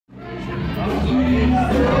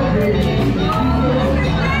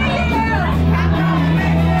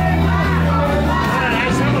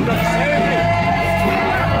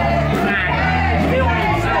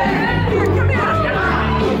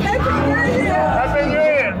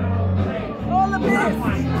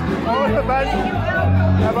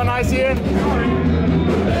Have a nice year.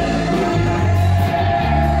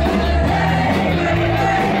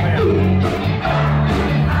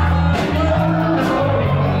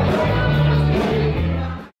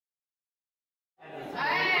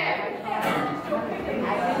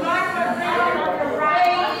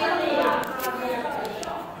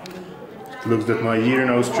 It looks that my year in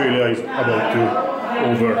Australia is about to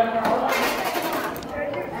over.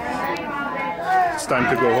 It's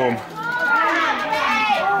time to go home.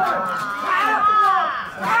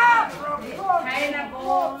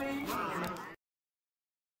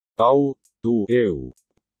 AU2EU.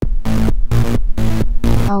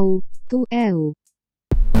 AU2EU.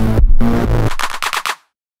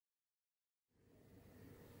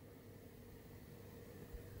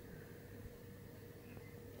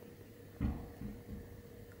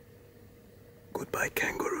 Goodbye,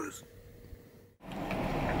 kangaroos.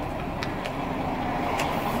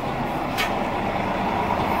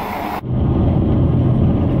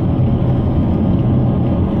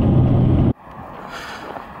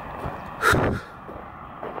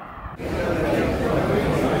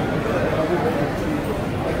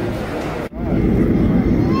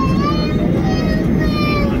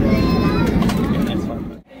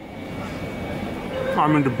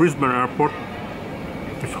 I'm in the Brisbane airport.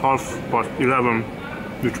 It's 11:30,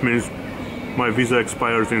 which means my visa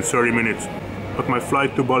expires in 30 minutes. But my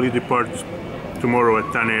flight to Bali departs tomorrow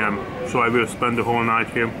at 10 AM, so I will spend the whole night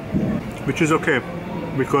here, which is okay,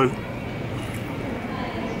 because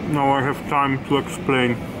now I have time to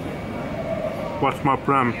explain what's my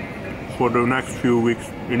plan for the next few weeks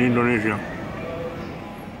in Indonesia.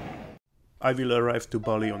 I will arrive to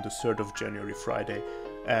Bali on the 3rd of January, Friday,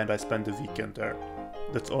 and I spend the weekend there.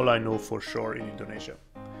 That's all I know for sure in Indonesia.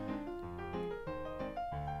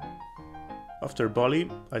 After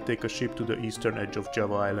Bali, I take a ship to the eastern edge of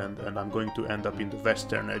Java Island, and I'm going to end up in the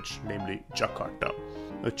western edge, namely Jakarta.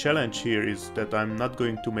 The challenge here is that I'm not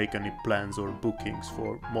going to make any plans or bookings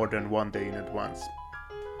for more than one day in advance,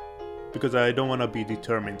 because I don't want to be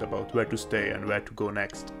determined about where to stay and where to go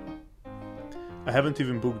next. I haven't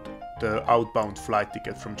even booked the outbound flight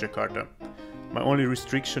ticket from Jakarta. My only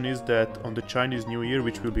restriction is that on the Chinese New Year,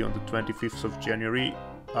 which will be on the 25th of January,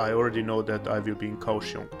 I already know that I will be in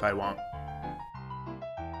Kaohsiung, Taiwan.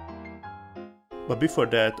 But before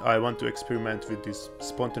that, I want to experiment with this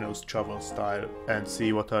spontaneous travel style and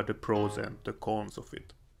see what are the pros and the cons of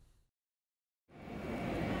it.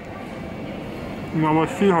 Now I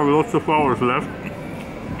still have lots of hours left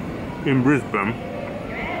in Brisbane,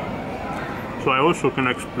 so I also can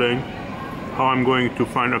explain how I'm going to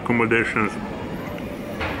find accommodations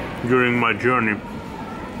during my journey.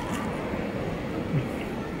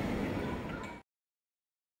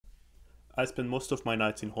 I spend most of my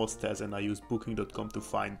nights in hostels and I use booking.com to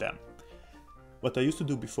find them. What I used to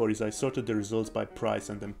do before is I sorted the results by price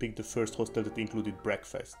and then picked the first hostel that included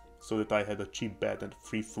breakfast, so that I had a cheap bed and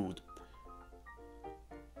free food.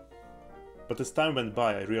 But as time went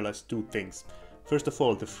by, I realized two things. First of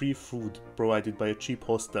all, the free food provided by a cheap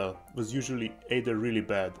hostel was usually either really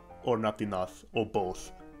bad or not enough, or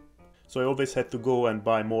both. So I always had to go and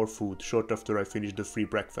buy more food short after I finished the free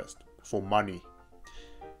breakfast, for money.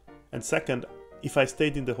 And second, if I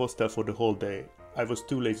stayed in the hostel for the whole day, I was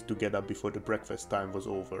too lazy to get up before the breakfast time was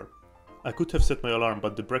over. I could have set my alarm,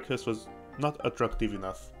 but the breakfast was not attractive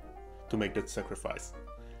enough to make that sacrifice.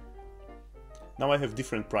 Now I have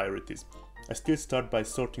different priorities. I still start by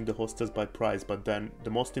sorting the hostels by price, but then the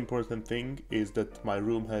most important thing is that my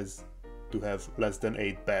room has to have less than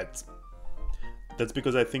 8 beds. That's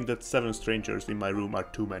because I think that 7 strangers in my room are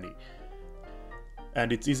too many.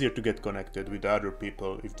 And it's easier to get connected with other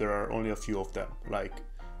people if there are only a few of them, like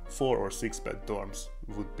 4 or 6 bed dorms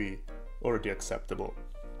would be already acceptable.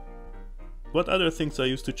 What other things I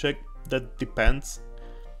used to check? That depends.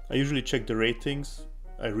 I usually check the ratings,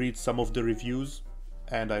 I read some of the reviews,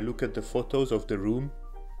 and I look at the photos of the room.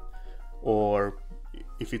 Or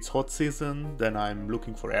if it's hot season, then I'm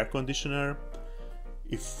looking for air conditioner.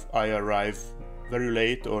 If I arrive very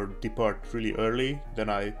late or depart really early, then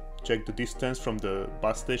I check the distance from the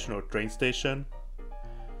bus station or train station.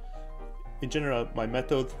 In general, my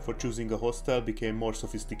method for choosing a hostel became more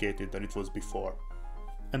sophisticated than it was before.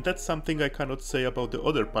 And that's something I cannot say about the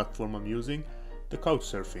other platform I'm using, the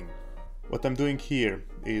couchsurfing. What I'm doing here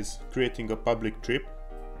is creating a public trip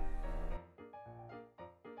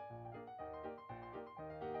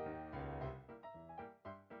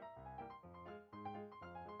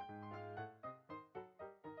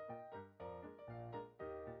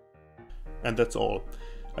and that's all.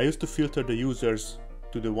 I used to filter the users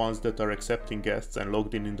to the ones that are accepting guests and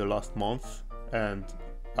logged in the last month, and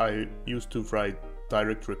I used to write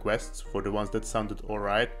direct requests for the ones that sounded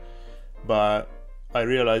alright, but I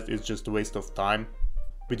realized it's just a waste of time.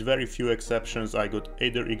 With very few exceptions, I got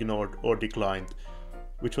either ignored or declined,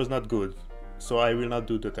 which was not good, so I will not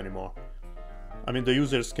do that anymore. I mean, the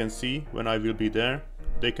users can see when I will be there,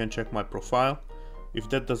 they can check my profile. If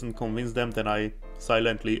that doesn't convince them, then I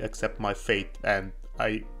silently accept my fate and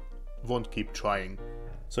I won't keep trying.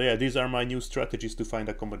 So yeah, these are my new strategies to find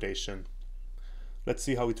accommodation. Let's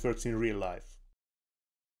see how it works in real life.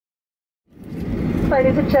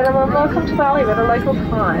 Ladies and gentlemen, welcome to Bali, where the local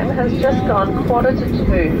time has just gone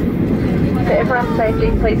 1:45. For everyone's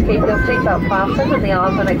safety, please keep your seatbelt fastened and the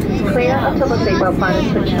aisles and exits clear until the seatbelt sign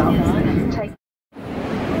is switched off. Take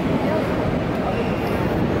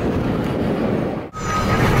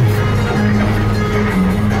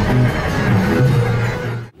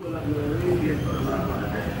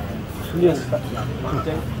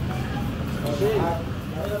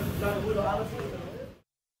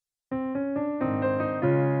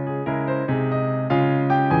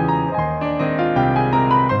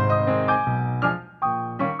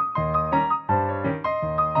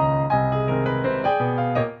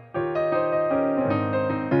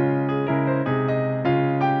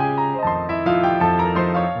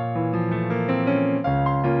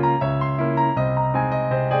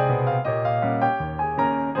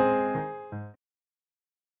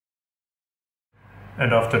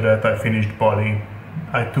And after that I finished Bali.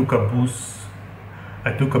 I took a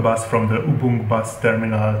bus from the Ubung bus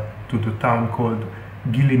terminal to the town called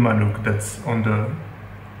Gilimanuk, that's on the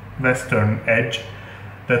western edge.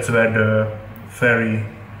 That's where the ferry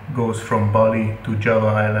goes from Bali to Java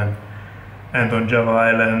Island. And on Java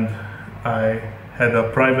Island I had a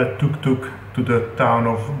private tuk-tuk to the town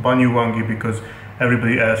of Banyuwangi because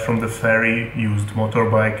everybody else from the ferry used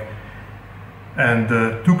motorbike. And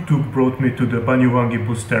the tuk-tuk brought me to the Banyuwangi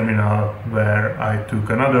bus terminal, where I took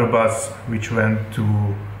another bus which went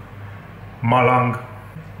to Malang.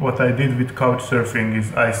 What I did with couchsurfing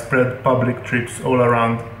is I spread public trips all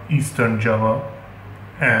around Eastern Java,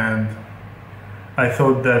 and I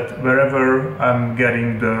thought that wherever I'm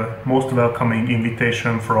getting the most welcoming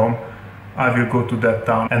invitation from, I will go to that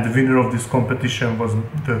town. And the winner of this competition was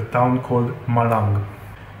the town called Malang.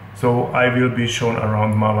 So I will be shown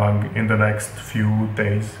around Malang in the next few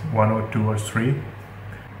days, 1 or 2 or 3.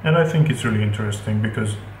 And I think it's really interesting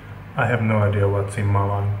because I have no idea what's in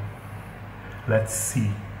Malang. Let's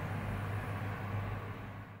see.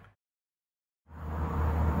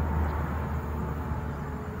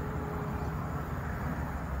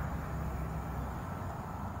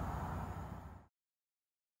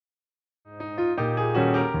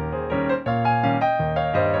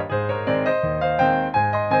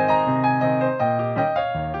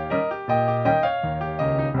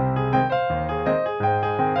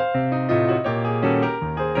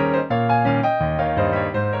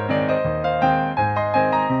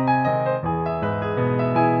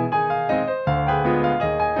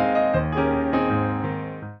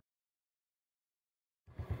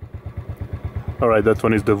 Alright, that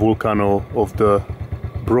one is the volcano of the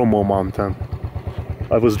Bromo mountain.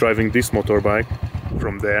 I was driving this motorbike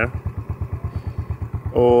from there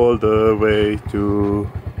all the way to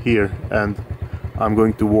here, and I'm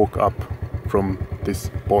going to walk up from this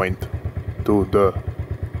point to the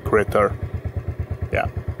crater. Yeah.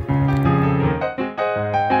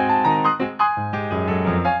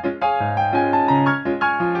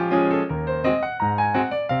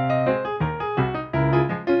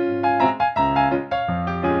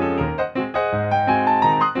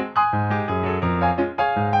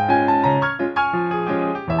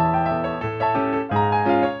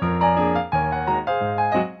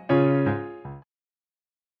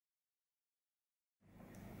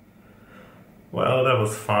 Well, that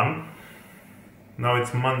was fun. Now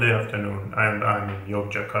it's Monday afternoon and I'm in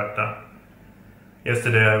Yogyakarta.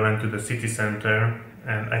 Yesterday I went to the city center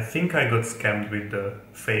and I think I got scammed with the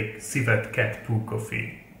fake civet cat poo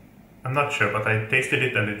coffee. I'm not sure, but I tasted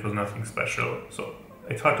it and it was nothing special, so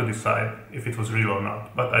it's hard to decide if it was real or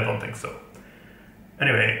not, but I don't think so.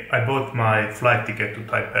 Anyway, I bought my flight ticket to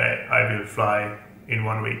Taipei. I will fly in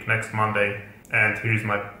 1 week, next Monday, and here's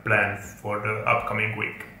my plan for the upcoming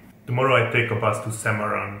week. Tomorrow I take a bus to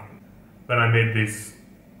Semarang. When I made this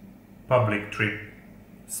public trip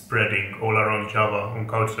spreading all around Java on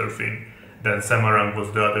couchsurfing, then Semarang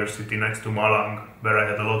was the other city next to Malang, where I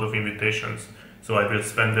had a lot of invitations. So I will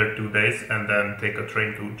spend there 2 days and then take a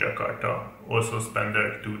train to Jakarta, also spend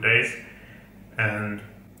there 2 days. And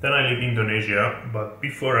Then I leave Indonesia, but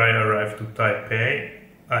before I arrive to Taipei,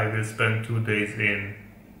 I will spend 2 days in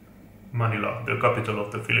Manila, the capital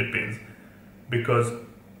of the Philippines, because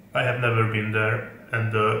I have never been there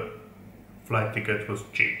and the flight ticket was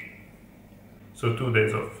cheap. So 2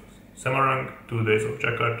 days of Semarang, 2 days of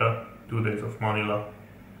Jakarta, 2 days of Manila.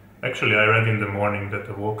 Actually, I read in the morning that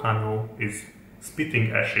a volcano is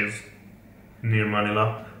spitting ashes near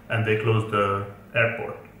Manila and they closed the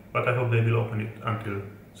airport. But I hope they will open it until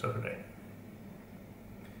Saturday.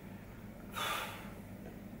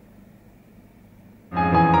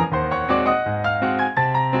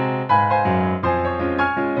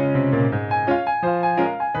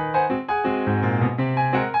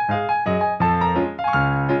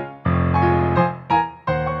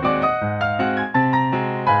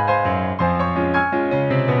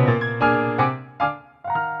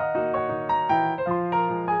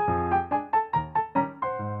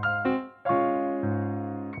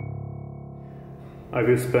 I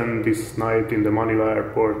will spend this night in the Manila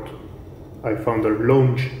airport. I found a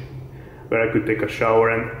lounge where I could take a shower,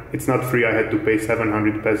 and it's not free, I had to pay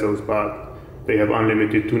 700 pesos, but they have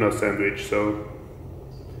unlimited tuna sandwich, so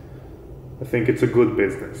I think it's a good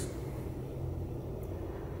business.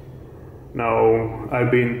 Now, I'll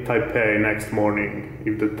be in Taipei next morning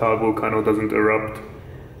if the Tal volcano doesn't erupt.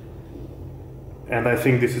 And I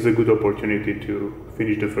think this is a good opportunity to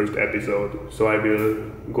finish the first episode. So I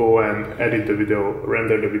will go and edit the video,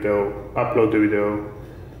 render the video, upload the video,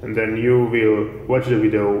 and then you will watch the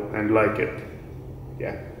video and like it.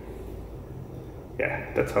 Yeah,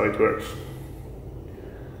 that's how it works.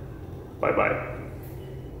 Bye bye.